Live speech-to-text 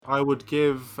I would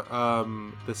give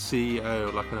the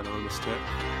CEO like an anonymous tip.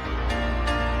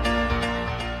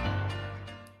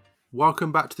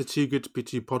 Welcome back to the Too Good to Be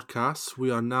True podcast. We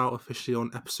are now officially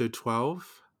on episode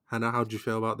 12. Hannah, how do you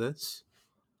feel about this?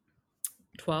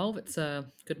 12, it's a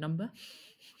good number.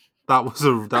 That was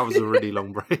a really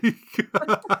long break.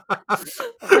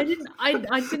 I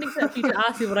didn't expect you to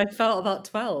ask me what I felt about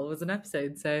 12 as an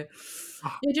episode, so yeah,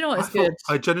 do you know what? It's good.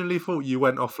 I genuinely thought you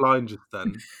went offline just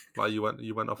then. Like you went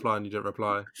offline, you didn't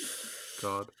reply.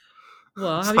 God.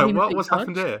 Well, how have you So been this week, what's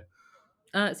happened Sarge? here?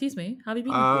 Excuse me, how have you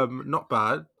been this week? Not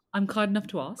bad. I'm kind enough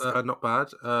to ask. Not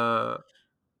bad.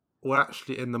 We're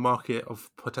actually in the market of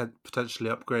potentially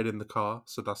upgrading the car,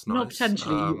 so that's Not nice.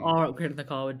 potentially, you are upgrading the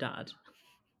car with Dad.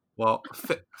 Well,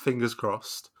 fingers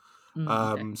crossed.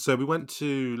 Okay. So we went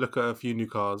to look at a few new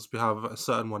cars. We have a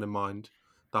certain one in mind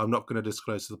that I'm not going to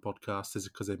disclose to the podcast, is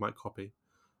because they might copy.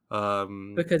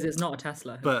 Because it's not a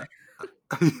Tesla. But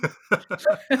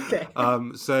Okay.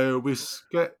 so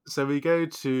we go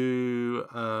to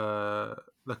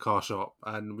the car shop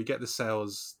and we get the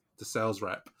sales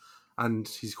rep, and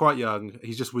he's quite young.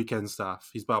 He's just weekend staff.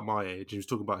 He's about my age. He was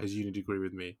talking about his uni degree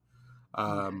with me.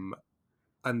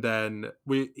 And then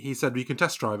he said we can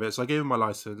test drive it. So I gave him my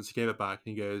license. He gave it back,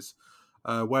 and he goes,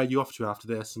 "Where are you off to after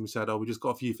this?" And we said, "Oh, we just got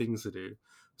a few things to do."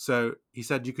 So he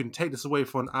said, "You can take this away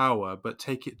for an hour, but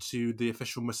take it to the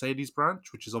official Mercedes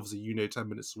branch, which is obviously 10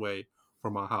 minutes away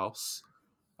from our house."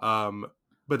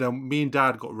 But then me and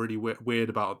Dad got really weird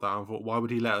about that and thought, why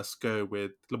would he let us go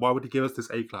with? Why would he give us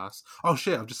this A class? Oh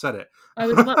shit! I've just said it. I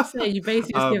was about to say, you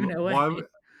basically just given it away.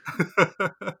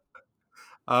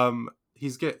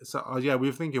 Yeah, we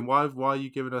were thinking, why are you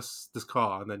giving us this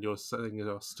car and then you're sending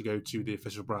us to go to the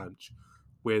official branch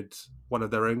with one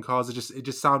of their own cars? It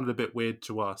just sounded a bit weird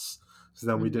to us. So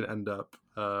then we didn't end up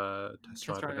test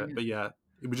driving it. But yeah,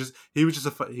 he was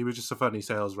just a funny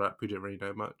sales rep who didn't really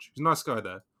know much. He's a nice guy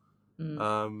though.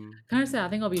 Can I say, I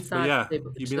think I'll be sad yeah,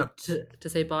 you've been up to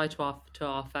say bye to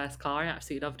our first car. I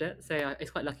absolutely loved it, so it's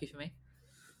quite lucky for me.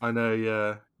 I know,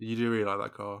 yeah, you do really like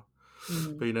that car.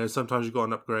 But sometimes you've got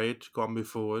an upgrade, you've got to move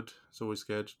forward. It's always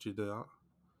good to do that.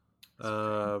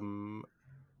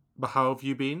 But how have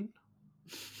you been?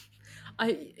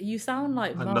 You sound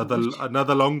like Mum.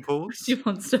 Another long pause. She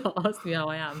wants to ask me how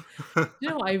I am. You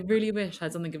know what? I really wish I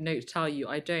had something of note to tell you.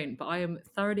 I don't, but I am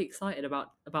thoroughly excited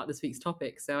about this week's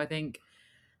topic. So I think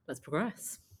let's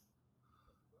progress.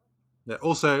 Yeah.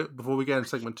 Also, before we get into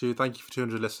segment 2, thank you for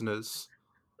 200 listeners,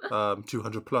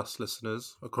 200 plus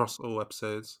listeners across all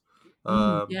episodes.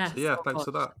 Yes, so yeah, oh thanks gosh,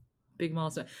 for that. big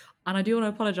milestone. And I do want to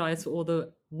apologise for all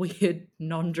the weird,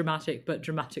 non-dramatic but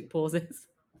dramatic pauses.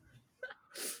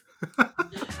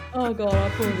 Oh god, our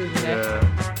pauses. Yeah.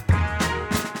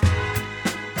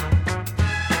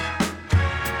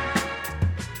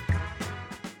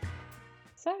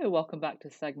 So, welcome back to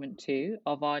segment 2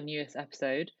 of our newest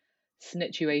episode,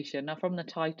 Snitchuation. Now, from the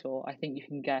title, I think you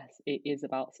can guess it is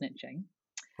about snitching.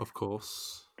 Of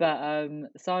course. But,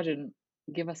 Sergeant,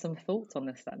 give us some thoughts on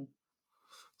this then.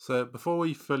 So before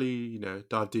we fully,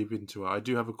 dive deep into it, I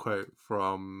do have a quote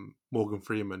from Morgan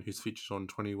Freeman, who's featured on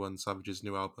 21 Savage's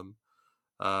new album,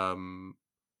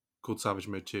 called Savage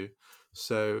Mode 2.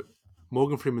 So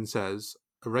Morgan Freeman says,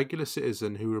 "A regular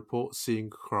citizen who reports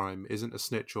seeing crime isn't a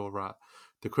snitch or a rat.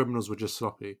 The criminals were just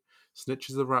sloppy.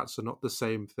 Snitches and rats are not the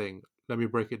same thing. Let me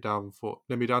down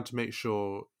to make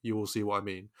sure you all see what I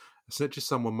mean. A snitch is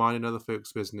someone minding other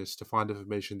folks' business to find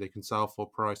information they can sell for a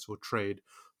price or trade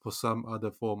for some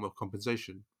other form of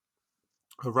compensation.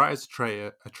 A rat is a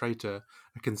traitor,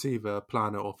 a conceiver, a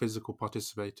planner, or physical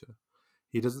participator.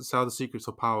 He doesn't sell the secrets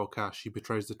of power or cash. He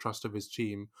betrays the trust of his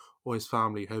team or his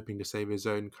family, hoping to save his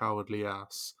own cowardly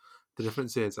ass. The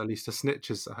difference is, at least a snitch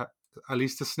is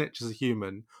a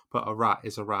human, but a rat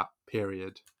is a rat.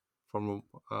 Period." From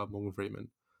Morgan Freeman.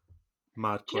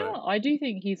 Mad Do you know quote. what? I do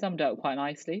think he summed it up quite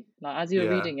nicely. Like, as you were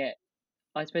Yeah. reading it,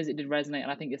 I suppose it did resonate,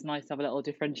 and I think it's nice to have a little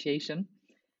differentiation.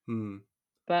 Hmm.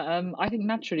 But I think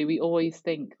naturally we always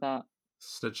think that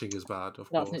Snitching is bad, of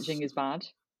that course. snitching is bad.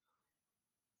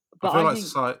 I But feel I like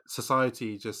think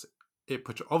society just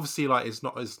obviously, like, it's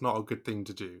not a good thing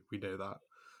to do. We know that,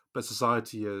 but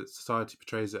society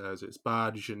portrays it as it's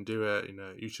bad. You shouldn't do it.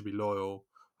 You should be loyal.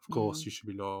 Of course, you should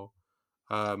be loyal.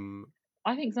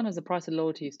 I think sometimes the price of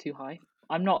loyalty is too high.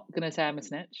 I'm not going to say I'm a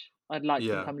snitch. I'd like to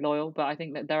think Yeah, I'm loyal, but I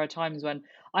think that there are times when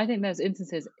I think there's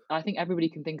instances, I think everybody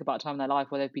can think about a time in their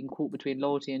life where they've been caught between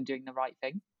loyalty and doing the right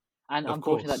thing. And of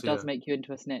unfortunately, course, that does yeah. make you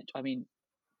into a snitch. I mean,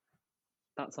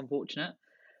 that's unfortunate.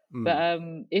 But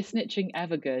Mm. is snitching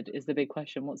ever good? Is the big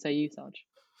question. What say you, Sarge?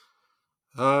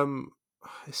 Um,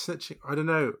 snitching. I don't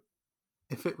know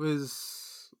if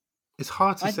It's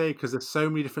hard to I say because there's so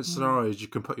many different mm, scenarios you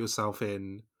can put yourself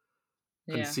in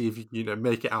and yeah. see if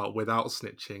make it out without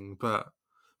snitching. But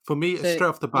for me, So straight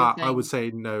off the you're bat, I would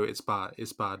saying, say no. It's bad.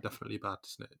 It's bad. Definitely bad to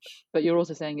snitch. but you're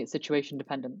also saying it's situation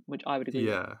dependent, which I would agree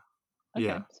with. Yeah. Okay,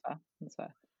 Yeah. that's fair. That's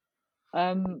fair.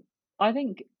 I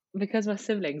think because we're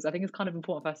siblings, I think it's kind of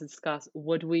important for us to discuss,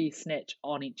 would we snitch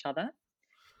on each other?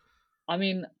 I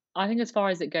mean, I think as far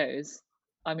as it goes,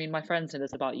 I mean, my friends know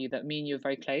this about you, that me and you are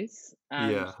very close,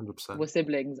 and Yeah. 100%. we're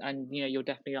siblings, and you're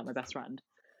definitely like my best friend.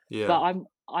 But Yeah.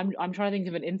 I'm trying to think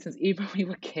of an instance, even when we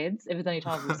were kids, if there's any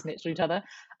times we snitched on each other,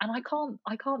 and I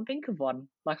can't think of one.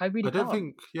 Like I really I don't can't.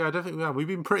 think. Yeah, I don't think we have. We've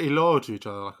been pretty loyal to each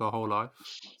other like our whole life.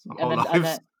 Our And whole then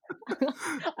lives.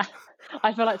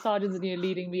 I feel like sergeants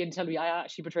leading me and telling me I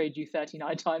actually betrayed you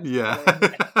 39 times Yeah. before they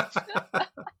admit it.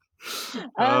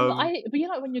 um.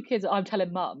 But when you're kids, I'm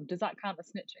telling mum. Does that count as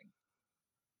snitching?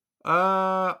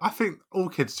 I think all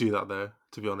kids do that though.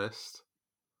 To be honest.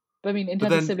 But I mean, in But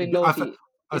terms of then sibling I've loyalty,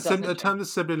 is that in snitching? terms of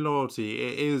sibling loyalty,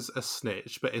 it is a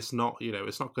snitch, but it's not.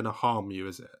 It's not going to harm you,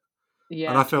 is it? And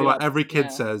Yeah, I to feel be like like, every kid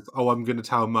yeah. says, "Oh, I'm going to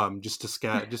tell mum just to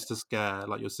scare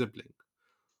like your sibling."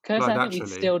 Can I say Like I think we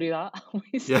naturally, still do that.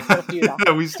 We yeah, still do that.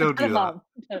 yeah, we still Tell do mum.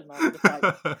 Tell mum. Just like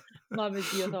that. mum is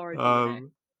the authority.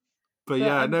 um, but But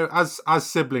yeah, no, as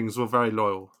siblings, we're very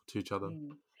loyal to each other.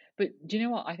 mm, but do you know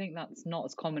what? I think that's not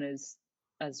as common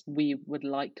as we would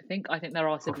like to think. I think there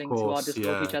are Of siblings who are course, just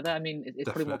loyal to each yeah, other. I mean, it's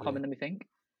probably more definitely, common than we think.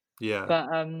 yeah. But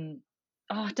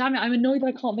oh damn it! I'm annoyed that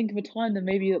I can't think of a time that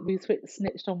maybe that we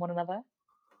snitched on one another.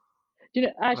 Do you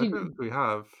know? I don't think we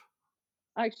have.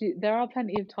 Actually, there are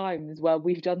plenty of times where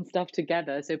we've done stuff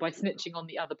together. So by snitching on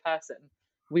the other person,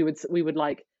 we would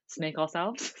like snake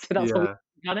ourselves. So that's how we've Yeah,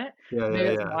 done it. yeah, Maybe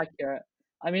yeah, that's yeah. more accurate.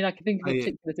 I mean, I can think of a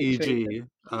particular situation. E.g.,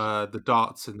 the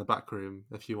darts in the back room.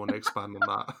 If you want to expand on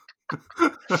that.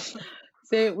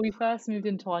 So we first moved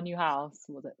into our new house,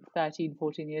 was it 13,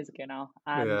 14 years ago now?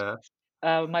 And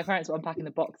Yeah, my parents were unpacking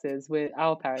the boxes with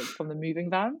our parents from the moving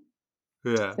van.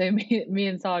 yeah, So me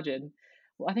and Sergeant,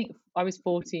 well, I think I was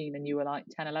 14 and you were like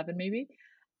 10, 11 maybe.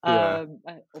 yeah.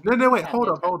 Or No, no, maybe wait, 10,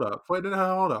 yeah, 10. hold up. Wait, no,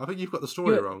 no, hold up. I think you've got the You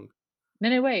story were, wrong. no,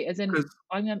 no, wait, as in, Because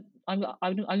I'm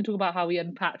gonna talk about how we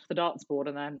unpacked the darts board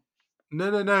and then. no,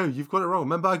 no, no, you've got it wrong.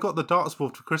 Remember, I got the darts ball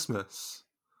for Christmas.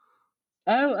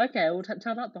 Oh, okay, well,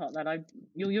 tell that part then.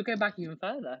 You'll go back even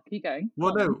further. Keep going. Go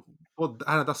Well, on then. no, well,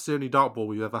 Anna, that's the only dart ball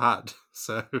we've ever had.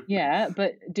 So Yeah,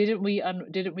 but didn't we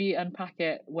unpack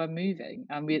it when moving?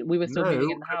 And we were still moving no,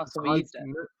 in the house 'cause when we used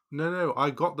it. no, I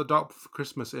got the dart ball for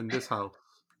Christmas in this house,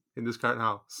 in this current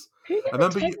house. Who I gets a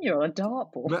remember you. 10-year-old a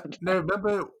dartboard? No,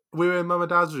 remember we were in Mum and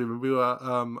Dad's room and we were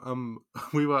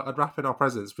we were unwrapping our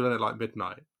presents. We done it like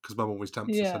midnight because Mum always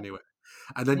tempts us Yeah, anyway.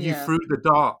 And then you yeah. threw the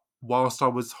dart whilst I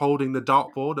was holding the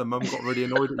dartboard, and Mum got really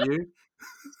annoyed at you.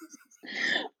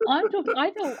 I'm talking.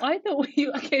 I thought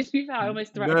we. Okay, to be fair, I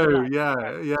almost threatened No, your life. To be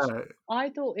fair. yeah, yeah. I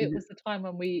thought it You- was the time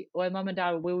when Mum and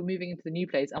Dad we were moving into the new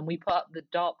place and we put up the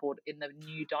dartboard in the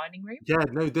new dining room. Yeah,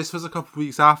 no, this was a couple of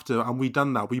weeks after, and we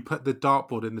done that. We put the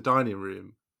dartboard in the dining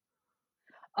room.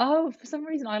 Oh, for some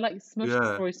reason I like smushed the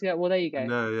Yeah, stories together. Well, there you go.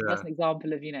 no, That's yeah. an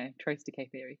example of trace decay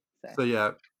theory. So So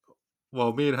yeah,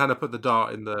 well, me and Hannah put the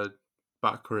dart in the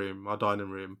back room, our dining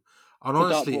room, and the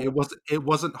honestly, dartboard. it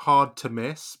wasn't hard to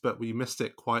miss, but we missed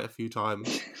it quite a few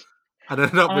times, and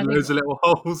ended up And I with think loads of little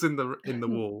holes in the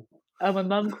wall. when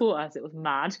Mum caught us, it was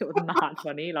mad. It was mad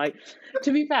funny. Like,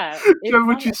 to be fair, Do you if remember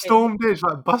when Mum, she okay, stormed in, she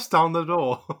like bust down the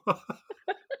door,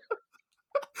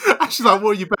 and she's like,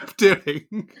 "What are you both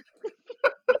doing?"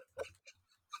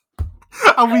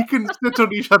 And we couldn't sit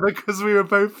on each other because we were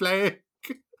both playing.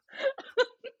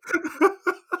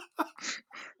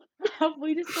 have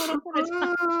we just gone off on a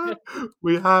tangent?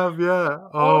 We have, yeah.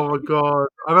 Oh, Oh my god,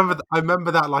 I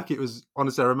remember that like it was.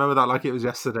 Honestly, I remember that like it was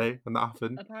yesterday when that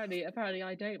happened. apparently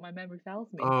I don't. My memory fails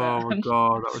me. Oh my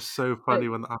god, that was so But funny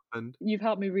when that happened. you've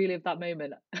helped me relive that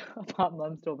moment apart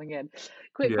Mum storming in.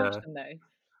 Quick Yeah, question though.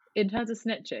 In terms of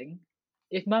snitching,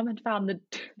 if Mum had found the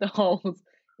the holes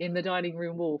in the dining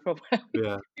room wall from where we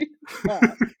yeah. threw the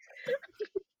dart,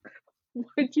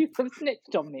 would you have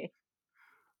snitched on me?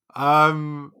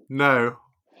 No.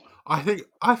 I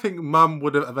think Mum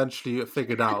would have eventually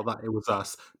figured out that it was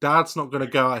us. Dad's not going to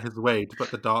go out his way to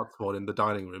put the dartboard in the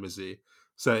dining room, is he?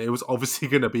 So it was obviously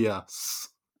going to be us.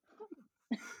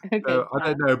 Okay, So I fair.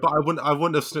 don't know, but I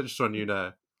wouldn't have snitched on you.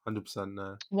 No, 100%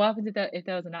 no. What happens if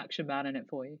there was an action man in it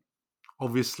for you?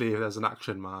 Obviously, if there's an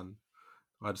action man,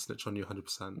 I'd snitch on you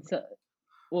 100%. So,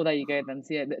 well, there you go then.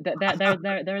 So yeah,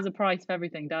 there is a price for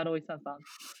everything. Dad always says that.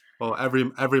 Well, every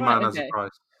Right. man has a Okay.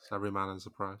 price. Every man has a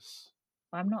price.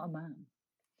 I'm not a man.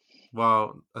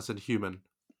 Well, as a human,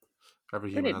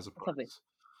 every human Brilliant. has a That's lovely. price.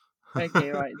 Okay,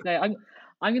 right. So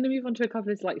I'm going to move on to a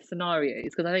couple of like scenarios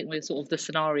because I think we're sort of the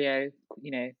scenario,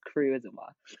 crew as it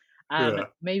were. And Yeah.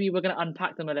 maybe we're going to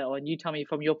unpack them a little, and you tell me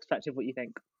from your perspective what you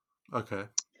think. Okay.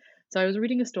 So I was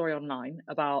reading a story online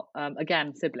about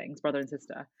again siblings, brother and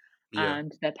sister, Yeah.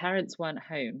 and their parents weren't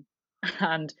home,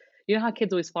 and you know how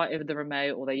kids always fight over the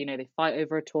remote, or they fight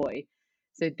over a toy.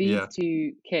 So these Yeah.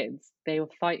 two kids, they were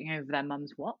fighting over their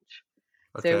mum's watch.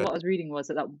 So Okay. what I was reading was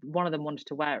that one of them wanted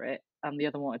to wear it, and the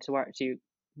other wanted to wear it too.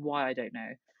 Why I don't know.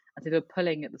 And so they were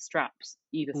pulling at the straps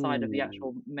either side of the Ooh.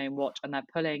 actual main watch, and they're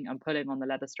pulling and pulling on the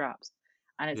leather straps.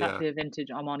 And it's Yeah. actually a vintage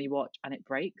Armani watch, and it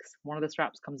breaks. One of the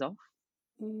straps comes off.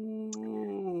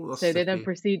 Ooh, that's So sticky.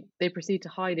 they proceed to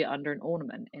hide it under an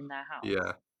ornament in their house.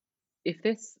 Yeah. If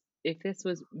this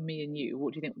was me and you,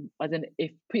 what do you think? As in,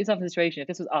 if put yourself in a situation, if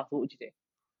this was us, what would you do?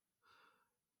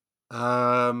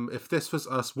 If this was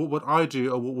us, what would I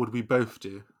do, or what would we both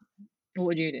do? What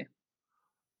would you do?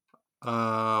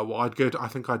 Well, I'd go to. I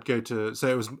think I'd go to.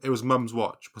 Say it was Mum's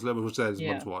watch. Was says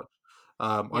Mum's Yeah, watch.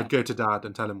 yeah. I'd go to Dad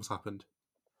and tell him what's happened.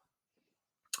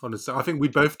 Honestly, I think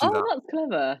we'd both do Oh, that. that's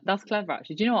clever. That's clever,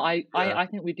 actually. Do you know what? Yeah. I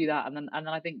think we'd do that, and then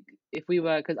I think if we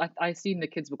were, because I assume the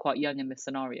kids were quite young in this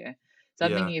scenario, so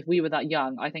I'm Yeah. thinking if we were that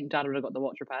young, I think Dad would have got the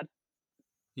watch repaired.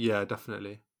 Yeah.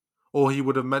 Definitely. Or he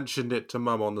would have mentioned it to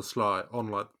Mum on the sly, on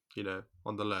like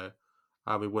on the low,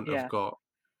 and we wouldn't have Yeah, got.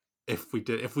 If we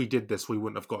did this, we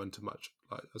wouldn't have got into much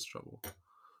like as trouble.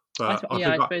 But I yeah.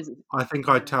 think I suppose.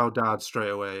 I'd Yeah. tell Dad straight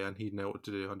away, and he'd know what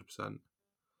to do. 100%.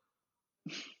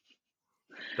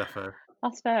 Defo.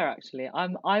 That's fair, actually.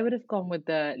 I would have gone with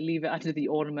the leave it under the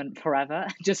ornament forever,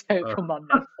 just so Uh, your mum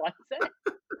never finds it.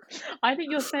 I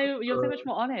think you're so much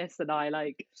more honest than I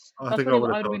like. I That's think I probably would what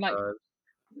have I would have been told like. Dad.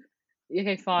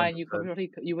 Okay, fine. You 100%.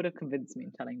 probably you would have convinced me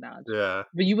in telling Dad, Yeah.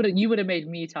 but you would have made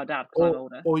me tell Dad because I'm Or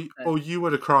older. or So or you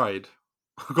would have cried,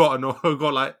 got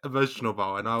like emotional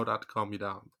about it, and I would have to calm you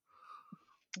down.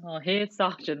 oh, here's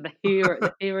Sergeant, the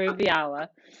hero of the hour.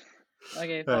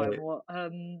 Okay, fine. Hey, Well,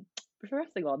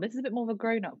 progressing on. This is a bit more of a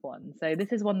grown-up one. So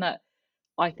this is one that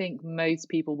I think most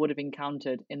people would have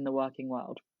encountered in the working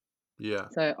world. yeah,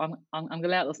 So I'm gonna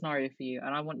lay out the scenario for you,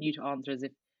 and I want you to answer as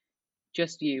if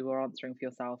just you are answering for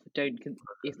yourself.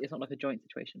 It's not like a joint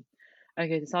situation.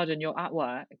 Okay, so Sergeant, you're at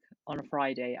work on a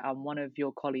Friday, and one of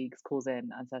your colleagues calls in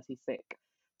and says he's sick.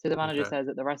 So the manager okay, says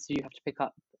that the rest of you have to pick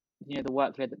up, the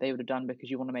workload that they would have done because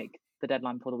you want to make the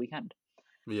deadline before the weekend.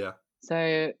 yeah,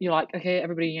 So you're like, okay,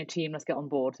 everybody in your team, let's get on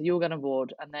board. So you'll get on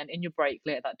board, and then in your break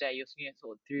later that day, you're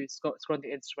sort of scrolling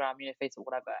through Instagram, Facebook,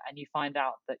 whatever, and you find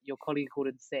out that your colleague called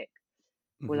in sick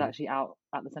was hmm. actually out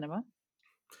at the cinema.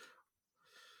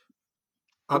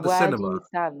 At the Where do cinema, you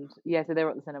stand? Yeah, so they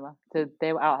were at the cinema. So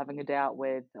they were out having a day out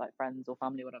with like friends or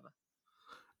family, whatever.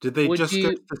 did they Would just go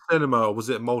you to the cinema, or was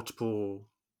it multiple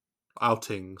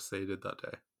outings they did that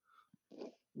day?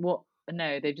 what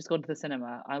no, they've just gone to the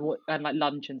cinema and like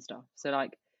lunch and stuff. So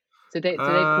they've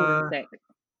called in Uh, sick.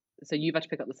 So you've had to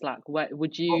pick up the slack. Where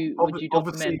would you dob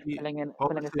them obviously, in for pulling a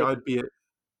obviously,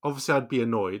 sickie? I'd be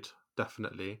annoyed,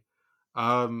 definitely.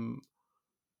 Um,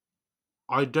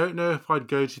 I don't know if I'd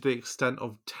go to the extent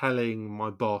of telling my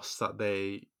boss that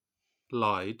they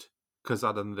lied, because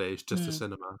at the end of the day, it's just a Mm.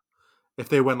 cinema. If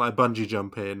they went like bungee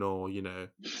jumping, or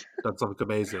done something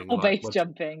amazing, Or like base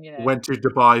jumping, went to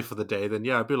Dubai for the day, then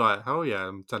yeah, I'd be like, hell yeah,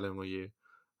 I'm telling on you.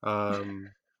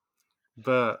 Um,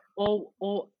 but or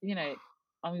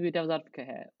I'm gonna be devil's advocate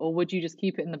here. Or would you just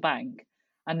keep it in the bank,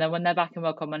 and then when they're back in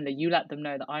work on Monday, you let them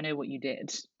know that I know what you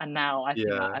did, and now I think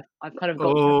that yeah, I've kind of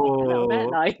got to the bottom a little bit. oh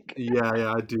Like, yeah,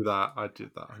 yeah, I'd do that. I'd do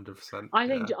that 100%.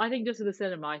 Yeah, I think just for the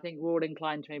cinema, I think we're all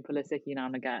inclined to maybe pull a sickie now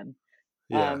and again.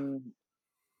 yeah. Um,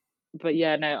 but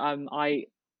yeah, no,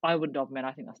 I wouldn't dob them in.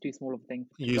 I think that's too small of a thing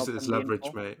to Use dob it as somebody in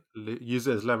leverage, for. mate. Use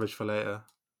it as leverage for later.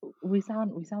 We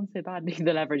sound so bad being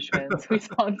the leverage twins. We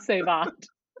sound so bad.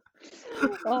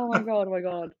 Oh my god, oh my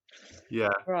god. Yeah.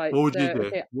 Right, What would so you do?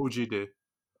 okay, What would you do?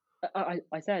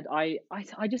 I said I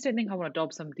just don't think I want to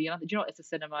dob somebody. And I think, do you know what? It's a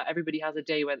cinema. Everybody has a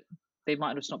day where they might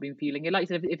have just not been feeling it. Like you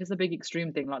said, if it's a big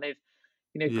extreme thing, like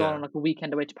they've gone on Yeah, like a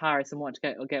weekend away to Paris and want to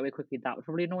get away quickly, that would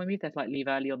probably annoy me if they have to like leave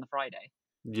early on the Friday.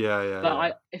 yeah, yeah, But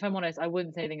yeah. if I'm honest, I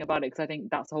wouldn't say anything about it because I think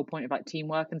that's the whole point of like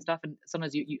teamwork and stuff. And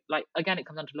sometimes you like again, it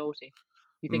comes down to loyalty.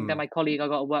 You think they're Mm. my colleague, I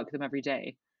got to work with them every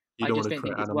day. You I don't just want to don't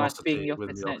create think it's worth being animosity the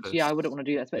within office the snitch. Yeah, I office. wouldn't want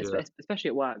to do that, Yeah, especially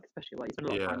at work. Especially at work, you spend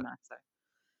a lot of yeah, time there.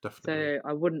 definitely. So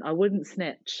I wouldn't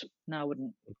snitch. No, I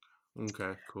wouldn't.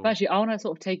 Okay, But cool. actually, I want to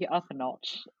sort of take it up a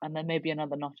notch, and then maybe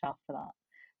another notch after that.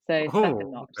 So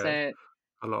second Oh, notch. okay. So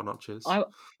A lot of notches. I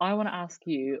I want to ask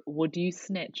you, would you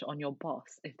snitch on your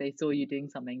boss if they saw you doing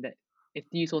something that if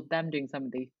you saw them doing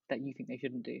something that you think they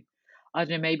shouldn't do? I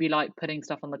don't know, maybe like putting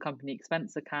stuff on the company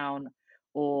expense account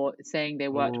or saying they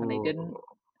worked when they didn't,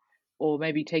 Oh, or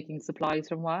maybe taking supplies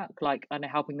from work, like, I know,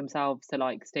 helping themselves to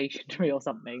like stationery or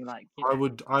something, like,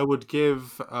 I would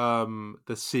give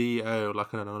the CEO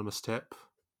like an anonymous tip.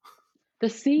 The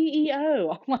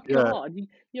CEO. Oh my Yeah. god,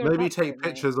 you're a Maybe take cutthroat,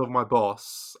 mate. pictures of my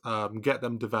boss, get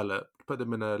them developed, put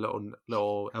them in a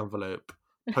little envelope,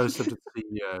 post them to the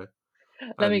CEO,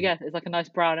 Let me and guess, it's like a nice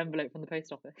brown envelope from the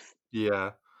post office.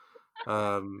 yeah,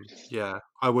 yeah.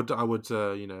 I would do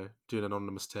an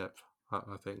anonymous tip.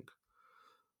 I think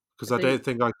because I So, don't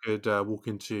think I could walk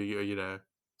into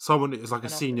someone is like a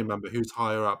an senior office. member who's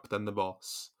higher up than the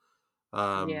boss.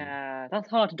 Um, Yeah, that's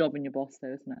hard to dob in your boss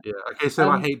though, isn't it? yeah. Okay, so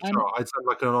like And HR, I'd send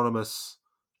like an anonymous,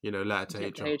 letter to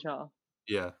tip to HR. HR.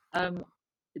 Yeah. Um,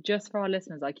 just for our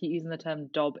listeners, I keep using the term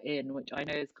 "dob in," which I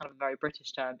know is kind of a very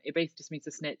British term. It basically just means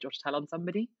to snitch or to tell on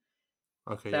somebody.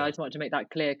 Okay. So I Yeah. just wanted to make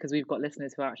that clear because we've got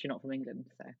listeners who are actually not from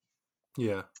England. So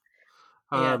Yeah.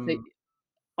 yeah, so Um,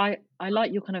 I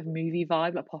like your kind of movie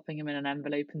vibe, like popping them in an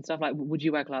envelope and stuff. Like, would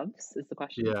you wear gloves? Is the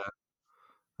question. yeah.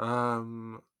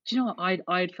 Um, Do you know what?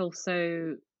 I'd feel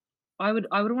so. I would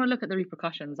want to look at the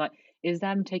repercussions. Like, is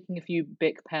them taking a few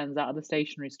Bic pens out of the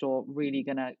stationery store really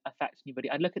gonna affect anybody?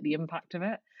 I'd look at the impact of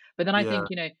it. But then I yeah. think,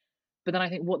 but then I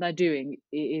think what they're doing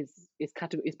it's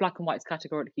black and white, it's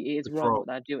categorically it is It's wrong wrong. what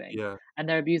they're doing. Yeah. And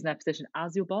they're abusing their position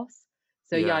as your boss.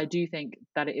 So yeah, Yeah. I do think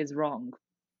that it is wrong.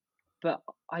 But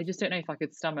I just don't know if I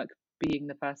could stomach being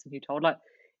the person who told. Like,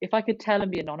 if I could tell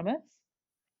and be anonymous,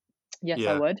 yes,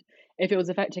 I Yeah. would. If it was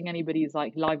affecting anybody's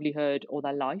like livelihood or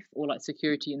their life or like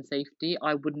security and safety,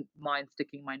 I wouldn't mind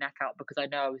sticking my neck out because I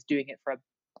know I was doing it for a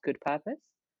good purpose.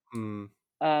 Mm.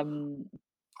 Um,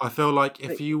 I feel like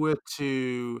but if you were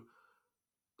to,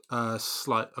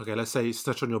 okay, let's say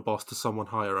snitch on your boss to someone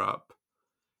higher up,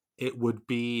 it would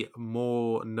be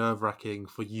more nerve-wracking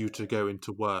for you to go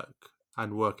into work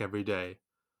and work every day.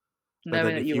 But knowing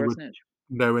then that if you you were a were snitch.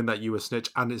 knowing that you were snitch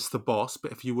and it's the boss,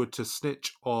 but if you were to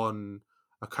snitch on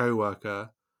a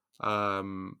coworker,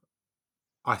 um,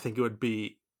 I think it would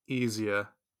be easier.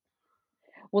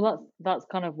 Well, that's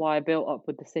kind of why I built up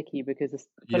with the sickie because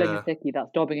pulling a Yeah. sickie,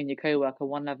 that's dobbing in your coworker.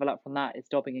 One level up from that is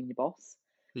dobbing in your boss.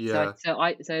 Yeah. So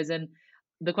as in,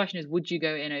 the question is, would you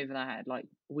go in over their head? Like,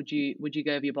 would you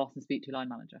go over your boss and speak to your line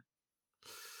manager?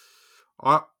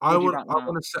 I Would you would rat I them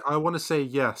out? want to say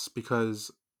yes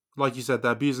because, like you said,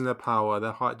 they're abusing their power.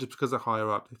 They're high just because they're higher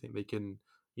up. They think they can,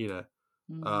 you know,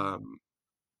 Mm. um,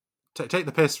 take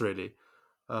the piss really.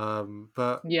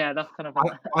 But Yeah, that's kind of I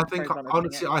I a think profile of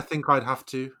putting it. honestly I think I'd have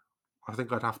to. I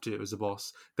think I'd have to as a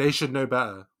boss. They should know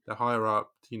better. They're higher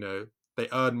up. They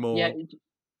earn Yeah, more.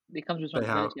 it comes with They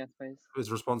have responsibility, I suppose.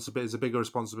 it's a bigger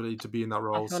responsibility to be in that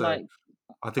I role. feel So like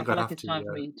I I think feel I'd like have it's to. time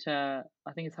for Yeah, me to.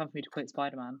 I think it's time for me to quote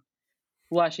Spider-Man.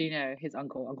 Well, actually, no, his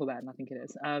Uncle Ben, I think it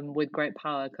is. With great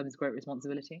power comes great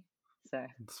responsibility. So,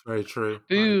 it's very true.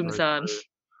 That is boom, very son. true.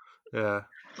 Yeah.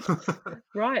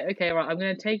 Right, okay, right. I'm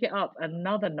going to take it up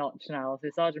another notch now. So,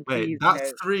 Sergeant, Wait, please,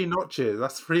 that's 3 notches.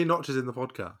 That's 3 notches in the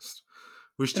podcast.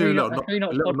 We should do three a not little a three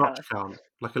a notch little notch podcast. count,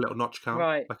 like a little notch count,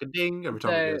 Right. like a ding every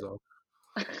time it So, goes off.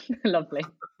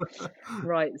 lovely.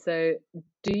 Right. So,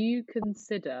 do you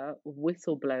consider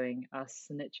whistleblowing as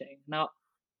snitching? Now,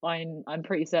 I'm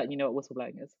pretty certain you know what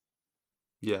whistleblowing is.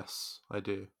 Yes, I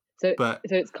do. So But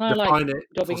so it's kinda like define it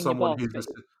for dobbing in your someone boss, who's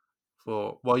listening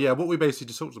for well, yeah, what we basically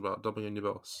just talked about, doubling in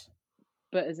your boss.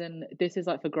 but as in this is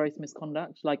like for gross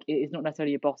misconduct. Like it is not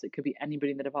necessarily your boss, it could be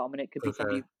anybody in the department, it could be Okay.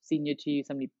 somebody senior to you,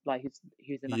 somebody like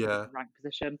who's in like a Yeah. different rank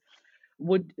position.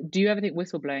 Do you ever think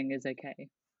whistleblowing is okay?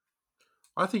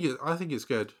 I think it's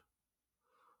good.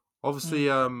 Obviously,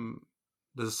 Mm,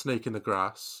 there's a snake in the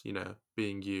grass,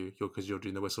 being you're because you're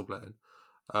doing the whistleblowing.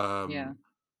 yeah. Um,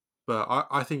 but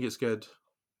I think it's good,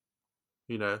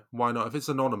 why not? If it's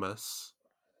anonymous,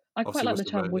 I quite obviously like the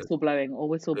term whistleblowing is whistleblowing or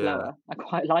yeah, whistleblower. I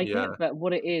quite like yeah, it, but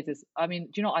what it is I mean,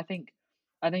 do you know what I think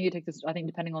it takes I think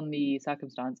depending on the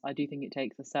circumstance, I do think it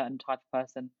takes a certain type of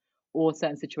person or a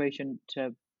certain situation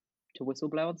to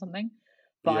whistleblow on something.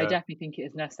 But I yeah. definitely think it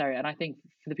is necessary, and I think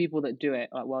for the people that do it,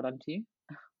 like, well done to you,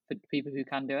 for people who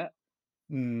can do it.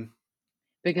 Mm,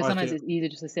 Because I sometimes think it's easier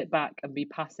just to sit back and be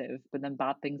passive, but then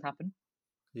bad things happen.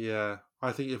 yeah,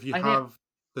 I think if you I think have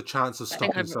the chance of I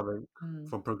think stopping I've something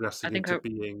mm, from I progressing think into I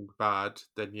being bad,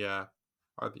 then yeah,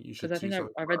 I think you because should I do think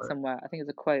something I read about it. somewhere, I think it's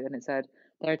a quote, and it said,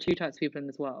 "There are 2 types of people in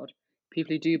this world: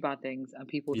 people who do bad things and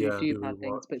people who Yeah, do who we bad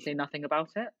things but watch. say nothing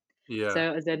about it." So, Yeah,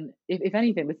 as in, if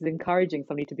anything, this is encouraging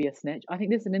somebody to be a snitch. I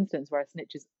think this is an instance where a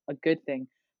snitch is a good thing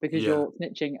because yeah, you're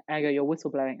snitching, ergo you're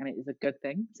whistleblowing, and it is a good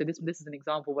thing. So this is an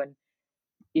example when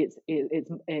it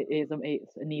is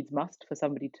it needs must for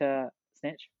somebody to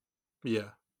snitch.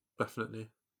 Yeah,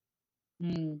 definitely.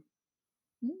 Mm.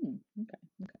 Okay.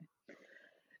 Okay.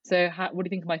 So, what do you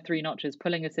think of my three notches?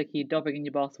 Pulling a sickie, dobbing in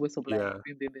your boss, whistle blowing. Yeah,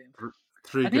 Boom, boom, boom. th-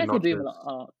 three I think good I say boom a notches. lot.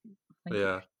 Oh, thank you.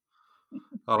 Yeah,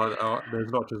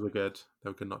 those notches were good. They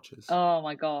were good notches. Oh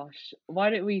my gosh. Why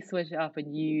don't we switch it up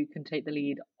and you can take the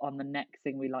lead on the next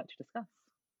thing we like to discuss?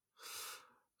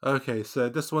 Okay, so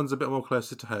this one's a bit more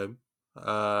closer to home.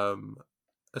 Um,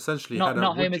 Essentially, Hannah,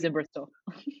 Not would home is you? in Bristol.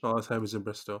 Oh, it's home is in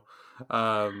Bristol.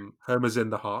 Home is in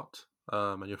the heart.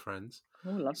 And your friends.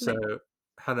 Oh, So, lovely.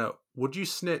 Hannah, would you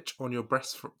snitch on your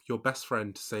best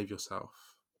friend to save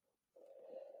yourself?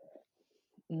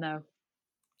 No.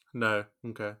 No.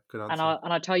 Okay, good And answer.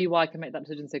 I'll tell you why I can make that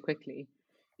decision so quickly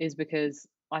is because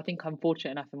I think I'm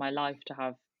fortunate enough in my life to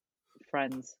have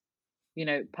friends,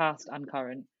 past and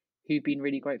current, who've been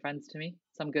really great friends to me,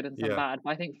 some good and some Yeah, bad.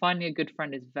 But I think finding a good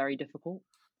friend is very difficult.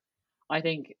 I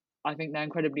think I think they're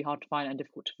incredibly hard to find and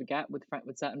difficult to forget with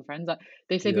certain friends. Like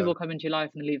they say yeah. people come into your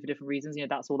life and leave for different reasons.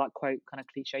 That's all that quote kind of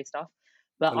cliche stuff.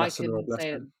 But A I lesson or a can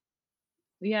say, blessing.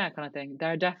 yeah, kind of thing.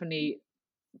 There are definitely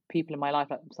people in my life,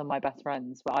 like some of my best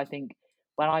friends, but I think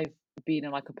when I've been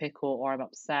in like a pickle or I'm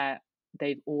upset,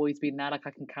 they've always been there. Like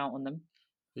I can count on them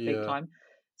big Yeah, time.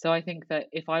 So I think that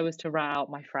if I was to rat out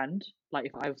my friend, like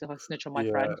if I snitch on my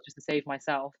yeah, friend just to save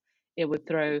myself, it would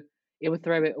throw it would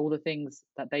throw it all the things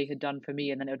that they had done for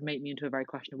me, and then it would make me into a very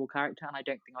questionable character, and I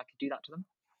don't think I could do that to them.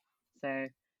 So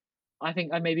I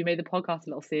think I maybe made the podcast a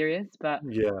little serious, but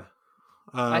yeah.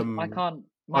 I Um, can't.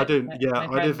 I My don't. my, Yeah, my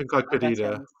I don't friends think I are could best either.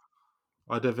 friends.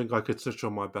 I don't think I could switch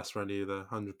on my best friend either.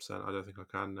 100%. I don't think I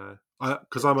can. No,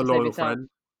 because to, I'm a to save loyal yourself. friend.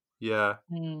 Yeah,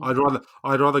 Mm,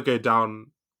 I'd rather go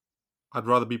down. I'd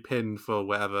rather be pinned for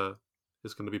whatever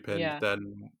is going to be pinned yeah.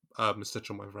 than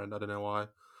stitch on my friend. I don't know why.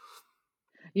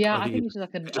 Yeah, I I think think it's just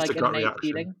it's just a an gut innate reaction.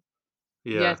 feeling.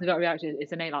 Yeah, Yeah, it's a gut reaction.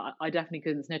 It's innate. Like I definitely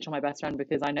couldn't snitch on my best friend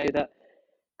because I know that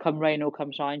come rain or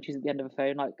come shine, she's at the end of a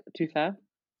phone. Like, to be fair,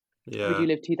 we do yeah,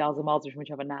 live 2,000 miles from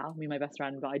each other now, me and my best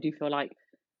friend. But I do feel like,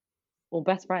 well,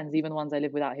 best friends, even the ones I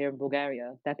live with out here in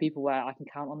Bulgaria, they're people where I can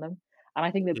count on them. And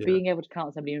I think that yeah. being able to count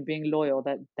on somebody and being loyal,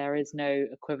 that there is no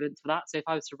equivalence for that. So if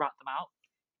I was to rat them out,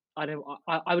 I don't.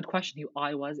 I would question who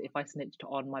I was if I snitched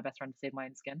on my best friend to save my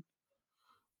own skin.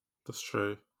 That's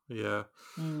true. Yeah,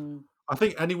 Mm. I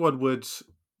think anyone would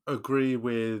agree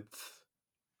with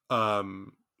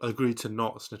agree to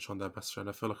not snitch on their best friend.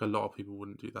 I feel like a lot of people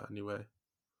wouldn't do that anyway.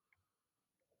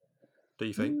 Do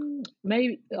you think?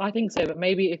 Maybe I think so, but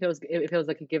maybe if it was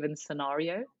like a given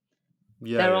scenario,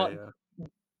 Yeah, there yeah, are yeah,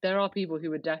 there are people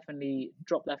who would definitely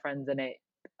drop their friends in it.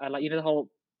 Like the whole,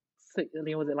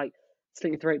 was it like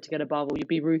slit your throat to get above, or you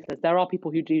be ruthless. There are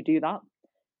people who do that.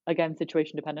 Again,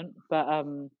 situation dependent, but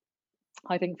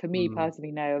I think for me mm,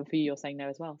 personally, no, and for you, you're saying no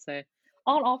as well. So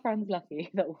aren't our friends lucky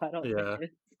that we're not yeah, snitches?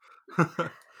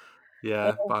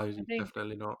 yeah. But I think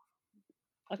definitely not.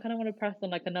 I kind of want to press on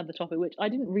like another topic, which I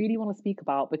didn't really want to speak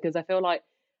about because I feel like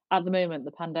at the moment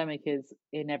the pandemic is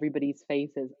in everybody's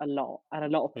faces a lot, and a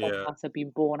lot of Yeah, podcasts have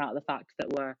been born out of the fact that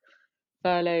we're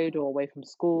furloughed or away from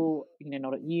school,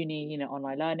 not at uni,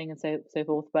 online learning and so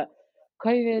forth. But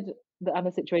COVID and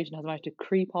the situation has managed to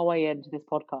creep our way into this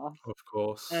podcast. of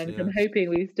course. So I'm Yes. hoping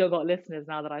we've still got listeners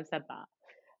now that I've said that.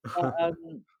 But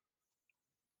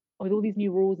with all these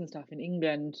new rules and stuff in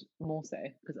England, more so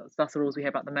because that's the rules we hear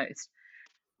about the most.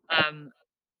 Um,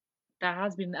 there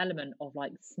has been an element of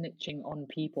like snitching on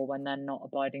people when they're not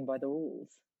abiding by the rules.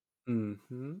 Hmm.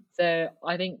 So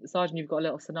I think, Sergeant, you've got a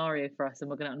little scenario for us, and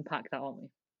we're going to unpack that, aren't we?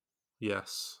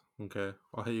 Yes. Okay.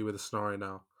 I'll hit you with a scenario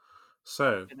now.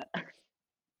 So,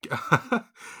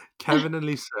 Kevin and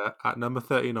Lisa at number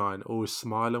 39 always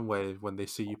smile and wave when they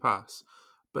see you pass.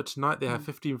 But tonight they have Mm.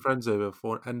 15 friends over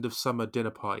for an end of summer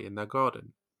dinner party in their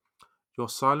garden. Your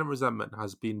silent resentment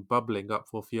has been bubbling up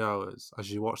for a few hours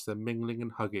as you watch them mingling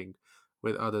and hugging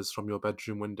with others from your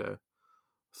bedroom window.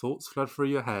 Thoughts flood through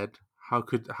your head. How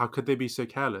could they be so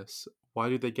careless? Why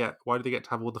do they get to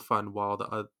have all the fun while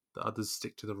the others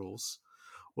stick to the rules?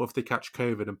 Or if they catch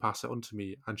COVID and pass it on to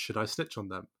me, and should I snitch on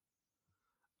them?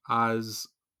 As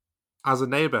as a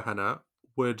neighbor, Hannah,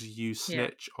 would you Yeah.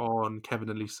 snitch on Kevin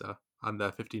and Lisa and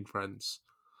their 15 friends?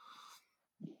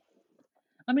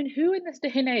 I mean, who in this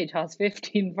day and age has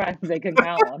 15 friends they can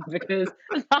count on? Because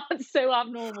that's so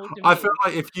abnormal to I feel me.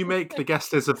 like if you make the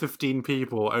guest list of 15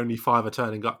 people, only 5 are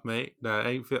turning up, mate. No,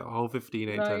 ain't fit. Whole 15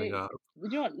 ain't turning Like, up. do you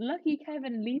know what? Lucky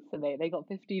Kevin and Lisa, mate. They got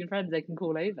 15 friends they can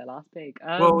call over last week.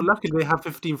 Well, luckily they have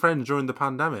 15 friends during the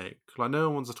pandemic. Like, no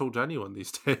one wants to talk to anyone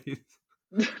these days.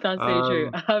 That's so true.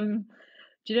 Um,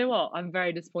 Do you know what? I'm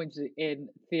very disappointed in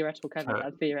theoretical Kevin okay.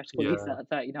 and theoretical Yeah, Lisa at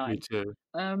me 39. too.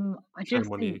 I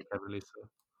Shame just on you, think Kevin, Lisa.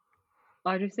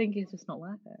 I just think it's just not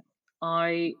worth it.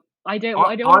 I don't I,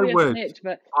 I don't want I to be a would. snitch,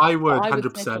 but I would, I would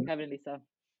snitch on 100%. Kevin and Lisa.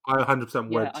 I 100%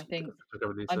 Yeah, would I think. take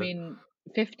over I Lisa. mean,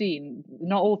 15.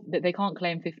 Not all. They can't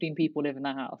claim 15 people live in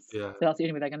their house, Yeah. so that's the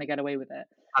only way they're going to get away with it.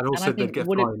 And And I also, they'd think get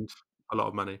would it? fined a lot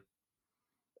of money,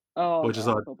 Oh which is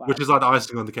no, I like feel which bad. is like the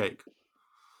icing on the cake.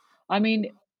 I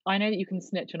mean, I know that you can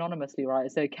snitch anonymously,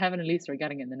 right? So Kevin and Lisa are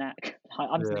getting it in the neck.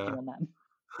 I'm Yeah. snitching on them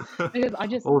because I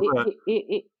just Also,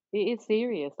 it is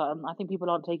serious. I think people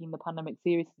aren't taking the pandemic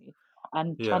seriously,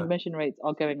 and yeah. transmission rates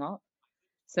are going up.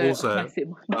 So Also, my I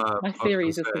was theory gonna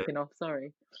is just say, kicking off.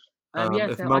 Sorry. Yeah.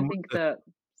 if So I mum think that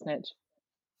snitch.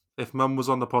 if mum was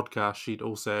on the podcast, she'd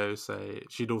also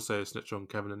snitch on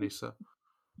Kevin and Lisa.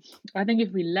 I think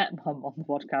if we let Mum on the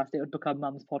podcast, it would become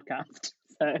Mum's podcast.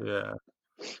 So Yeah.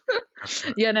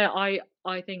 yeah, no,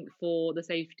 I think for the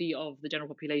safety of the general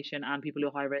population and people who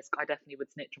are high risk, I definitely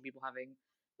would snitch on people having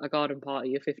a garden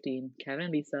party of 15. Kevin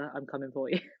and Lisa, I'm coming for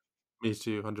you. Me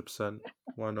too, 100%.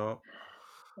 Why not?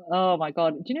 Oh my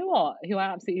god. Do you know what? Who I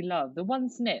absolutely love? The one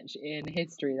snitch in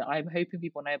history that I'm hoping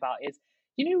people know about is,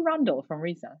 you know, Randall from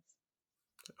Recess?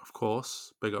 Of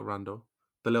course, big up Randall.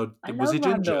 The little I was love he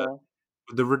ginger Randall.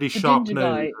 with the really The sharp ginger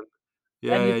nose? guy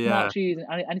Yeah, and yeah, his yeah. smart shoes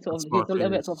and And sort of he's smart a little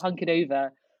bit sort of shoes. hunkered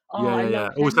over. Oh, Yeah, I yeah, yeah.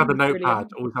 love Always him. had the He's notepad.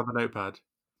 brilliant. Always had the notepad.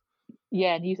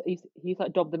 Yeah, and he used to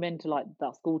like dob them into like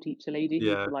that school teacher lady who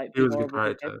used Yeah, to like he be was a good horrible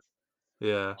to the character. kids.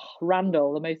 Yeah,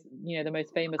 Randall, the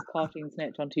most famous cartoon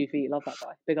snitch on 2 Feet. Love that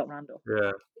guy. Big up Randall.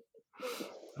 yeah.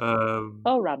 Um,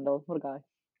 Oh, Randall, what a guy.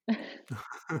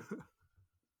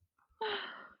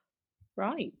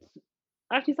 Right.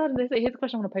 Actually, here's a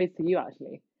question I want to pose to you.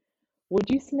 Actually, would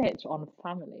you snitch on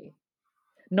family?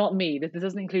 Not me. This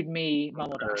doesn't include me,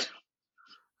 mum or dad.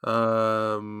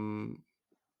 um,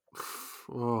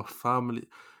 oh, family.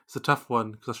 It's a tough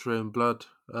one because that's your own blood.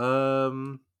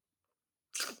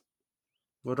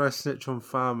 Would I snitch on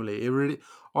family? It really,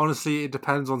 honestly, it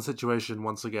depends on the situation.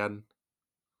 Once again,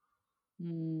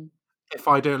 Mm. if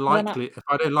I don't Then like if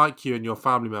I don't like you and your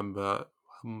family member,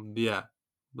 yeah,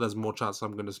 there's more chance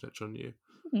I'm going to snitch on you.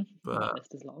 my But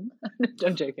list is long.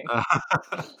 I'm joking.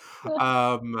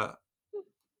 um,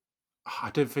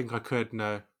 I don't think I could.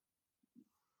 No,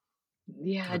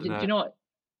 Yeah, I don't do know. you know what?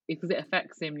 Because it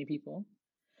affects so many people.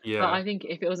 But Yeah, I think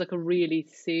if it was like a really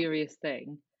serious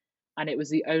thing and it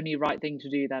was the only right thing to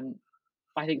do, then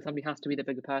I think somebody has to be the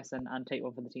bigger person and take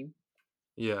one for the team.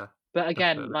 yeah, But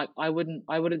again, definitely. like I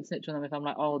wouldn't snitch on them if I'm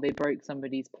like, oh, they broke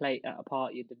somebody's plate at a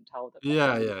party and didn't tell them. Like I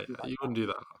Yeah, wouldn't yeah, be yeah. like You that. wouldn't do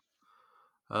that.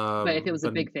 But if it was a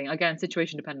But big thing, again,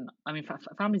 situation dependent. I mean,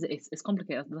 families, it's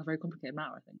complicated. It's a very complicated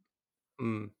matter, I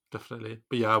think, definitely.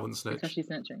 But yeah, I wouldn't snitch. especially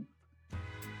snitching.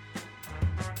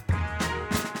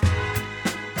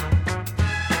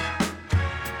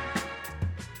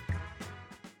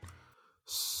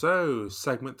 So,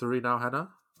 segment 3 now, Hannah.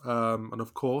 And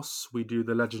of course, we do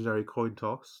the legendary coin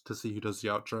toss to see who does the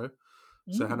outro.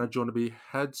 So, Hannah, do you want to be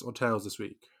heads or tails this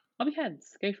week? I'll be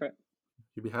heads. Go for it.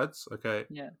 You be heads? Okay.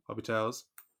 Yeah. I'll be tails.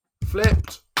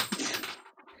 Flipped!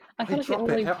 I feel like it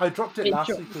always I dropped it it last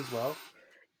dro- week as well.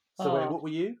 So, wait, Oh, what were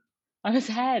you? I was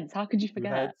heads. How could you You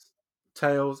forget? heads?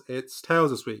 Tails. It's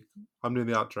tails this week. I'm doing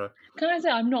the outro. Can I say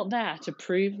I'm not there to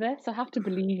prove this? I have to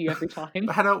believe you every time.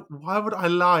 But Hannah, why would I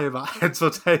lie about heads or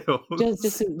tails?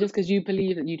 Just because you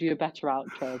believe that you do a better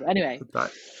outro. But anyway,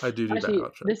 That I do better actually,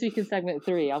 outro. this week in segment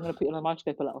 3, I'm going to put you on the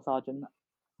microscope a little, Sergeant.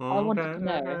 I wanted to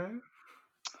know, Okay.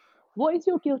 what is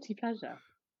your guilty pleasure?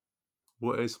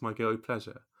 What is my guilty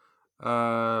pleasure?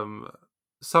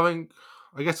 Something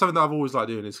that I've always liked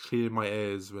doing is cleaning my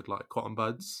ears with like cotton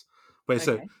buds. Wait,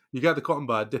 so Okay. you get the cotton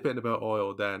bud, dip it in a bit of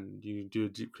oil, then you do a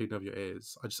deep clean of your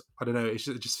ears. I don't know, it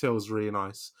just feels really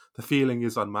nice. The feeling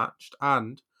is unmatched,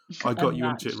 and I got you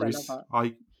into it. Unmatched. I love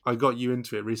that. I got you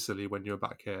into it recently when you were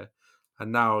back here,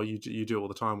 and now you do it all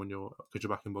the time because you're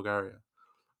back in Bulgaria.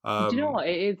 Do you know what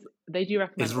it is? They do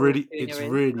recommend It's oil really in your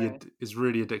ears, so it's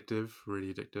really addictive,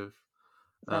 really addictive.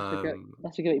 that's a good Um,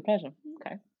 that's a guilty pleasure.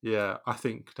 Okay, yeah, I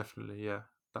think definitely, yeah,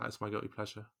 that is my guilty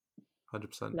pleasure,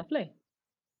 100%. lovely.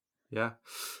 Yeah.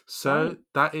 So Right.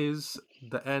 that is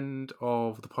the end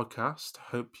of the podcast.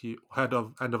 Hope you end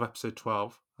of episode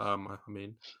 12. I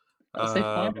mean, That was so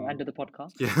final um, end of the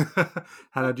podcast. yeah.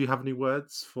 Hannah, do you have any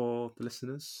words for the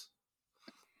listeners?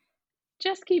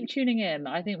 Just keep tuning in.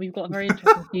 I think we've got a very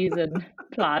interesting season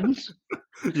planned.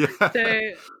 Yeah. So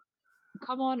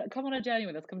come on a journey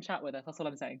with us. Come chat with us. That's all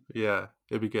I'm saying. Yeah,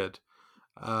 it'd be good.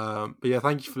 But yeah,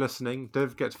 thank you for listening. Don't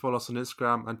forget to follow us on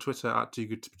Instagram and Twitter at Too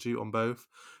Good to Pursuit on both.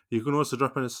 You can also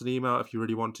drop us an email if you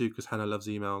really want to, because Hannah loves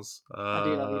emails. I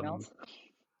do love emails.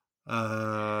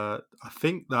 I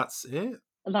think that's it.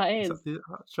 That Is that is. the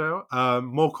show?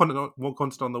 More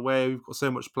content on the way. We've got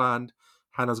so much planned.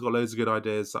 Hannah's got loads of good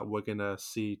ideas that we're gonna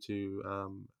see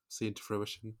into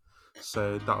fruition.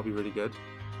 So that'll be really good.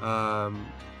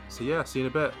 So yeah, see you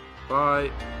in a bit.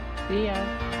 Bye. See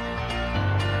ya.